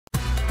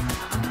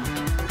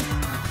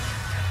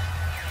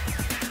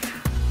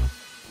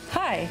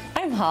Hi,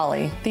 I'm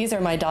Holly. These are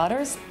my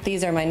daughters,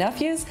 these are my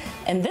nephews,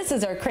 and this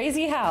is our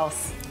crazy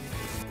house.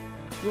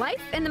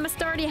 Life in the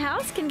Mastardi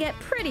house can get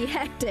pretty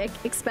hectic,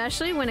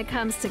 especially when it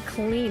comes to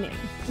cleaning.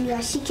 Yeah,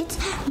 she gets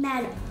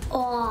mad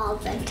all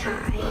the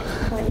time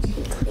when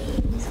she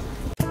cleans.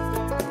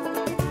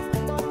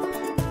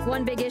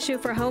 One big issue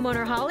for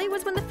homeowner Holly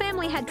was when the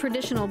family had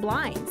traditional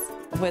blinds.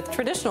 With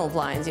traditional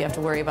blinds, you have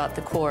to worry about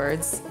the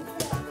cords,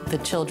 the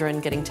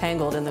children getting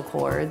tangled in the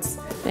cords,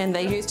 and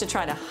they used to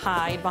try to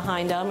hide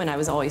behind them, and I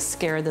was always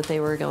scared that they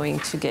were going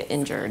to get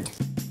injured.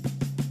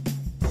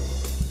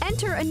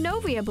 Enter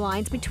Inovia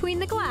blinds between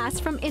the glass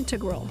from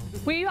Intigral.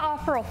 We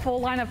offer a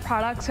full line of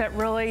products that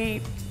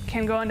really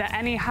can go into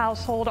any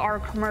household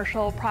or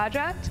commercial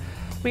project.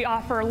 We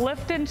offer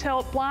lift and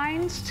tilt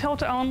blinds,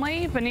 tilt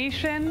only,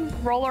 Venetian,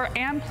 roller,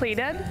 and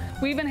pleated.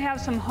 We even have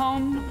some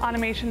home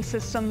automation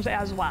systems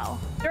as well.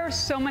 There are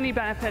so many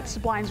benefits to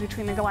blinds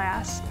between the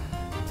glass.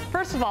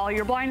 First of all,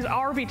 your blinds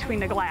are between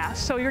the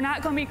glass, so you're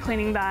not going to be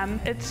cleaning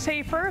them. It's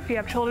safer if you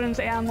have children's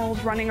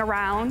animals running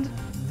around.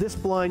 This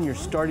blind you're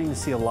starting to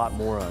see a lot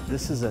more of.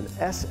 This is an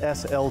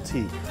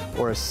SSLT,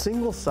 or a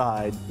single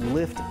side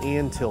lift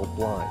and tilt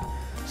blind.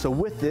 So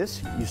with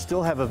this, you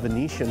still have a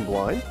Venetian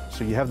blind,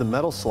 so you have the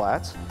metal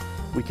slats.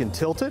 We can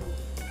tilt it,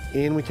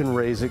 and we can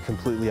raise it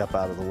completely up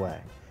out of the way.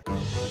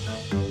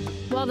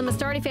 While the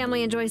Mastardi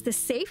family enjoys the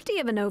safety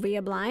of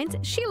Inovia blinds,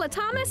 Sheila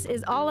Thomas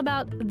is all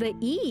about the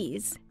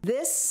ease.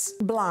 This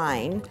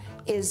blind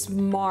is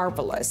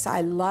marvelous.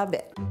 I love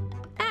it.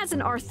 As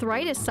an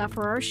arthritis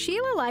sufferer,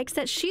 Sheila likes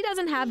that she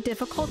doesn't have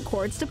difficult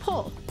cords to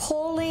pull.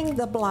 Pulling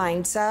the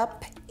blinds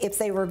up, if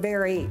they were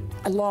very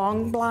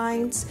long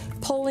blinds,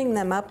 pulling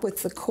them up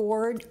with the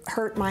cord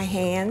hurt my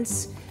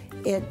hands.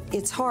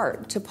 It's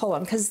hard to pull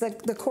them because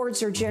the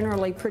cords are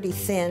generally pretty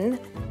thin.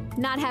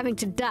 Not having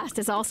to dust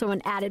is also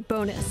an added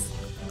bonus.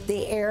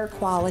 The air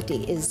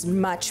quality is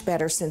much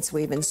better since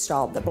we've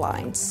installed the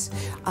blinds.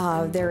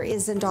 There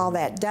isn't all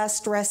that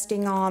dust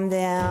resting on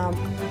them.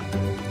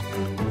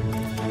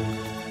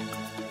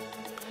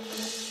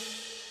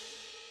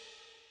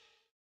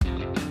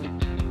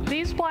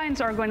 These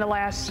blinds are going to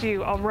last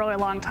you a really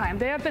long time.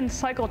 They have been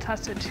cycle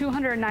tested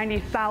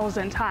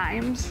 290,000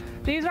 times.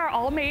 These are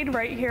all made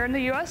right here in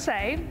the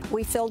USA.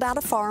 We filled out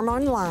a form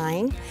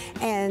online,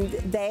 and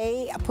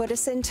they put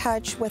us in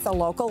touch with a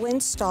local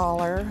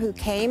installer who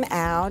came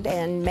out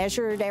and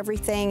measured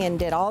everything and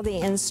did all the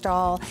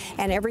install,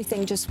 and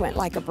everything just went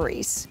like a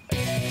breeze.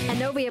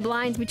 Inovia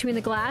blinds between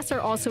the glass are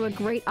also a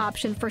great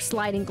option for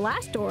sliding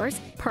glass doors,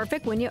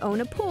 perfect when you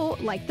own a pool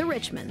like the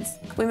Richmonds.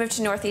 We moved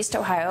to Northeast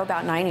Ohio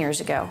about 9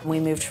 years ago. We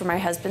moved for my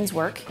husband's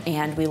work,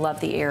 and we love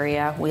the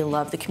area. We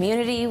love the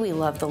community. We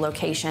love the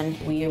location.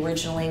 We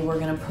originally were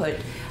going to put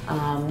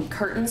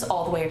curtains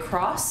all the way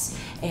across,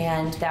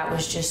 and that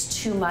was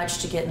just too much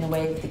to get in the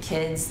way of the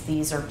kids.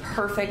 These are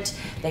perfect.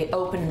 They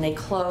open and they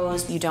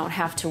close. You don't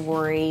have to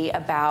worry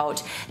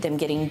about them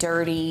getting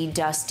dirty,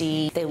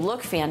 dusty. They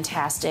look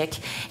fantastic,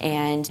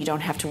 and you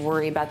don't have to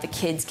worry about the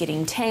kids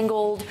getting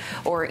tangled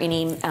or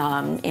any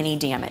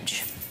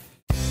damage.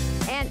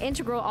 And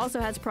Intigral also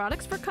has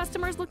products for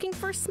customers looking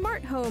for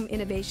smart home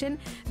innovation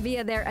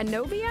via their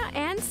Inovia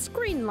and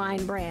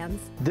Screenline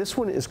brands. This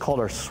one is called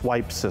our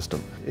swipe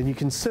system, and you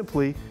can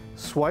simply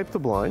swipe the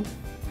blind,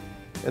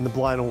 and the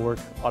blind will work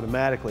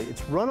automatically.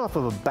 It's run off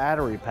of a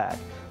battery pack,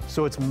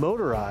 so it's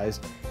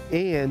motorized,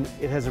 and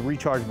it has a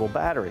rechargeable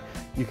battery.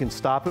 You can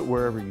stop it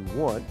wherever you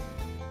want.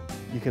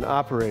 You can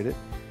operate it.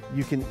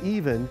 You can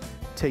even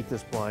take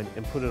this blind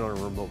and put it on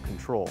a remote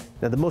control.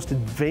 Now, the most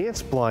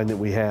advanced blind that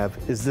we have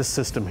is this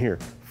system here.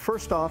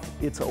 First off,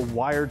 it's a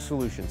wired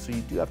solution, so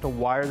you do have to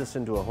wire this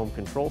into a home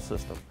control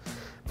system.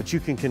 But you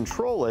can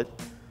control it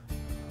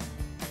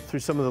through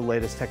some of the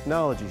latest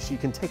technology. So you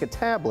can take a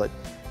tablet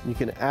and you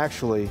can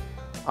actually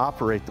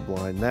operate the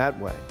blind that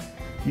way.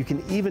 You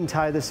can even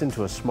tie this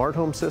into a smart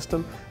home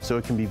system so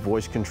it can be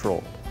voice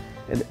controlled.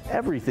 And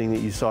everything that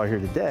you saw here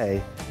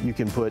today, you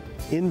can put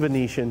in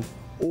Venetian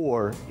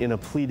or in a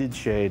pleated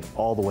shade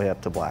all the way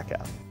up to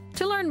blackout.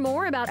 To learn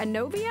more about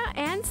Inovia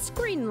and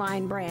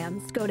Screenline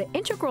brands, go to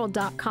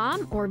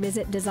integral.com or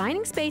visit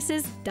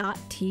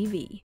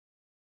designingspaces.tv.